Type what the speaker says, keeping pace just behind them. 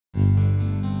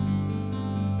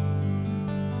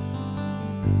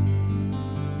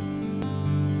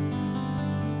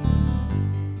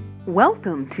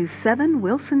Welcome to 7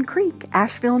 Wilson Creek,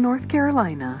 Asheville, North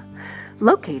Carolina.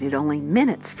 Located only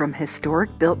minutes from historic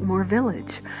Biltmore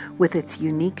Village, with its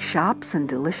unique shops and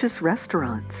delicious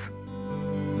restaurants.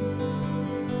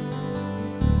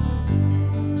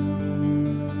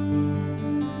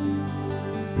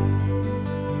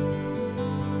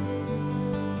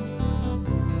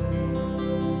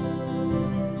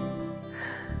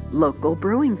 Local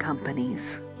brewing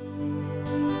companies.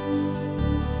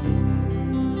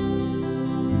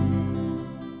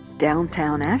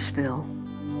 Downtown Asheville.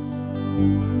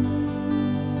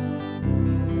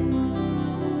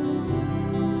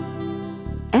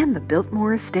 And the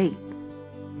Biltmore Estate.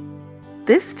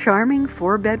 This charming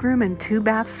 4-bedroom and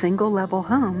 2-bath single-level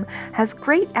home has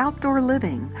great outdoor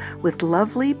living with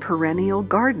lovely perennial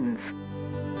gardens.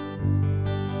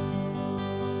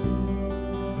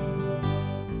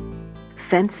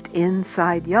 Fenced-in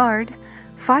side yard,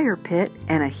 fire pit,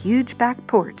 and a huge back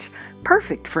porch,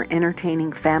 perfect for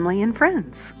entertaining family and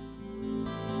friends.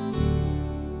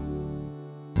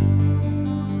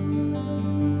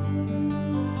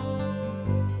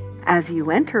 As you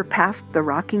enter past the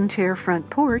rocking chair front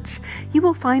porch, you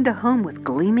will find a home with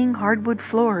gleaming hardwood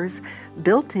floors,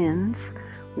 built-ins,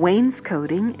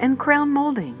 wainscoting, and crown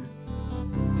molding.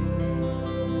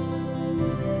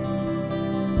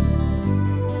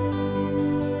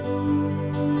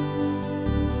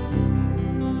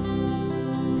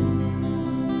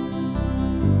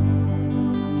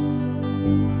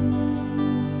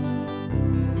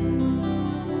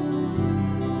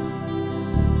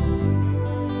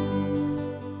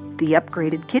 The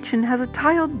upgraded kitchen has a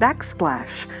tiled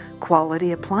backsplash,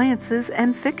 quality appliances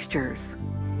and fixtures.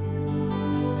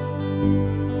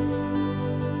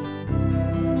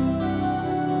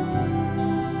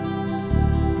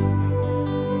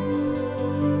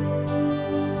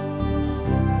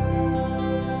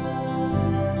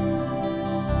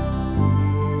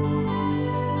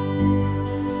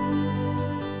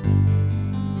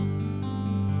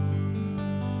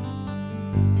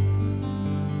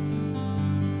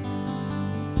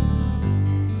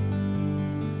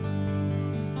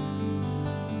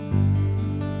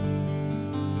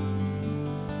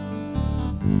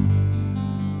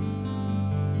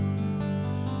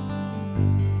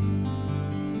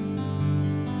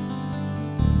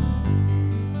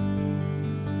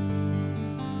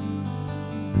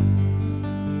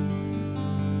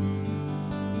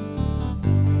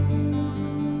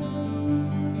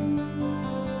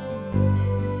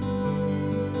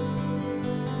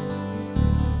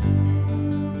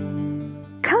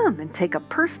 Come and take a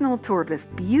personal tour of this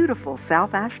beautiful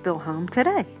South Asheville home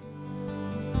today.